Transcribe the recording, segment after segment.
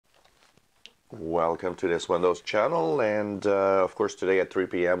Welcome to this Windows channel, and of course today at 3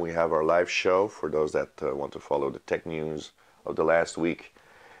 p.m. we have our live show for those that want to follow the tech news of the last week.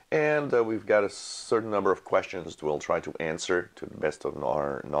 And we've got a certain number of questions we'll try to answer to the best of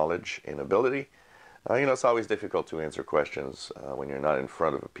our knowledge and ability. It's always difficult to answer questions when you're not in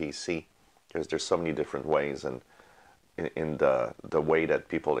front of a PC because there's so many different ways and in the way that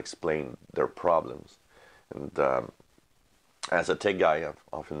people explain their problems. And as a tech guy, I've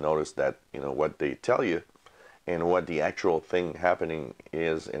often noticed that what they tell you and what the actual thing happening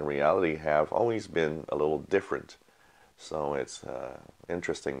is in reality have always been a little different. So it's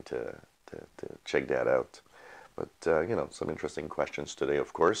interesting to check that out. But some interesting questions today,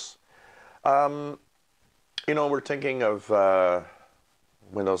 of course. We're thinking of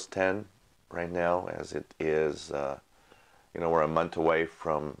Windows 10 right now, as it is. We're a month away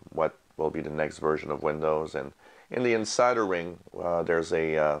from what will be the next version of Windows, and in the insider ring, there's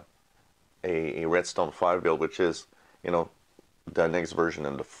a Redstone 5 build, which is, the next version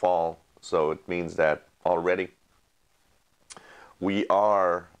in the fall. So it means that already we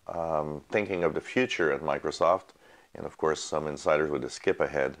are thinking of the future at Microsoft. And of course, some insiders with the skip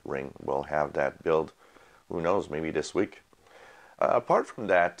ahead ring will have that build. Who knows, maybe this week. Apart from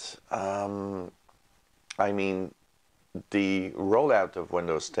that, the rollout of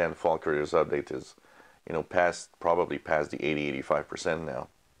Windows 10 Fall Creators Update is probably past the 80-85% now.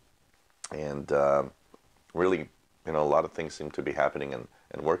 And really, a lot of things seem to be happening and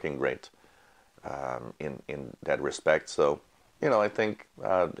working great in that respect. So, I think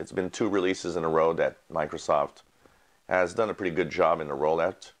it's been 2 releases in a row that Microsoft has done a pretty good job in the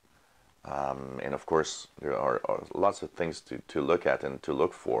rollout. And of course, there are lots of things to look at and to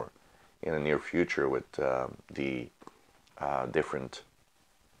look for in the near future with the different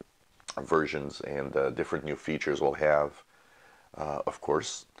versions and different new features we'll have, of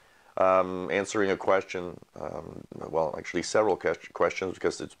course. Answering a question, well, actually several questions,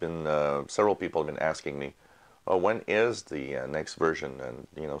 because it's been several people have been asking me, oh, when is the next version? And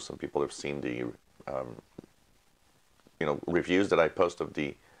some people have seen the reviews that I post of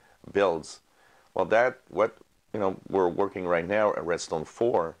the builds. Well, we're working right now at Redstone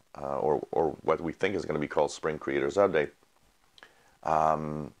 4, or what we think is going to be called Spring Creators Update.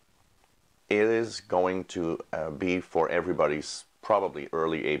 It is going to be for everybody's probably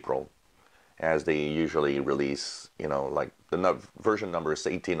early April, as they usually release, like the version number is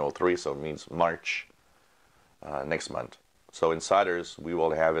 1803, so it means March next month. So insiders, we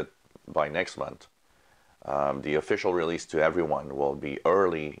will have it by next month. The official release to everyone will be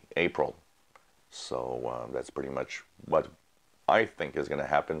early April. So that's pretty much what I think is going to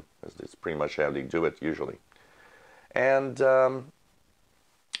happen. It's pretty much how they do it usually. And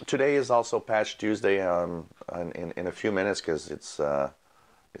today is also Patch Tuesday in a few minutes, because it's you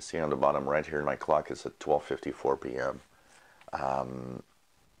see on the bottom right here in my clock, it's at 12:54 p.m.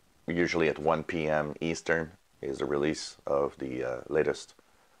 Usually at 1 p.m. Eastern is the release of the latest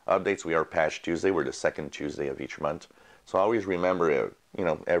updates. We are Patch Tuesday. We're the second Tuesday of each month. So always remember,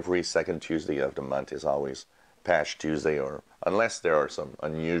 every second Tuesday of the month is always Patch Tuesday, or unless there are some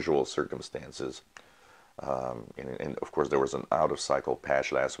unusual circumstances. And of course, there was an out-of-cycle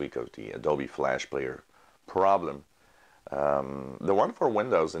patch last week of the Adobe Flash Player problem. The one for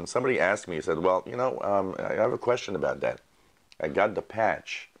Windows, and somebody asked me, he said, well, I have a question about that. I got the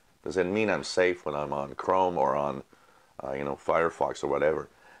patch. Does it mean I'm safe when I'm on Chrome or on, Firefox or whatever?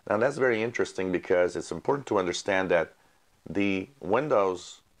 Now, that's very interesting, because it's important to understand that the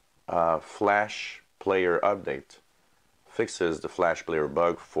Windows Flash Player update fixes the Flash Player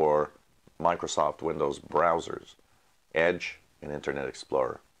bug for Microsoft Windows browsers, Edge and Internet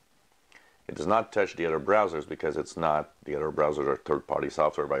Explorer. It does not touch the other browsers, because the other browsers are third-party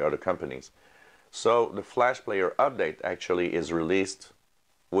software by other companies. So the Flash Player update actually is released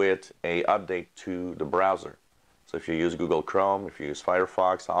with an update to the browser. So if you use Google Chrome, if you use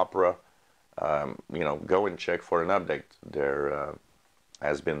Firefox, Opera, go and check for an update. There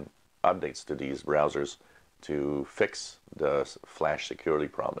has been updates to these browsers to fix the Flash security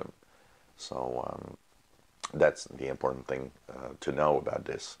problem. So that's the important thing to know about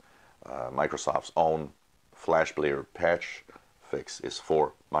this. Microsoft's own Flash Player patch fix is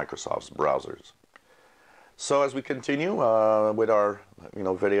for Microsoft's browsers. So as we continue with our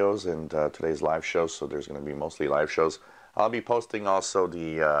videos and today's live shows, so there's going to be mostly live shows, I'll be posting also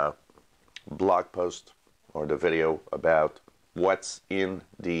the blog post or the video about what's in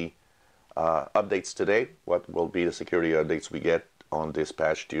the updates today, what will be the security updates we get on this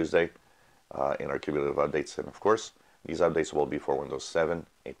Patch Tuesday in our cumulative updates. And of course, these updates will be for Windows 7,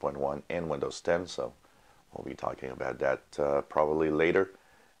 8.1, and Windows 10, so we'll be talking about that probably later.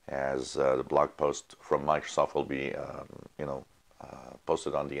 as the blog post from Microsoft will be,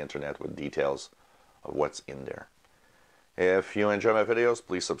 posted on the internet with details of what's in there. If you enjoy my videos,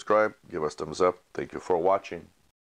 please subscribe, give us thumbs up. Thank you for watching.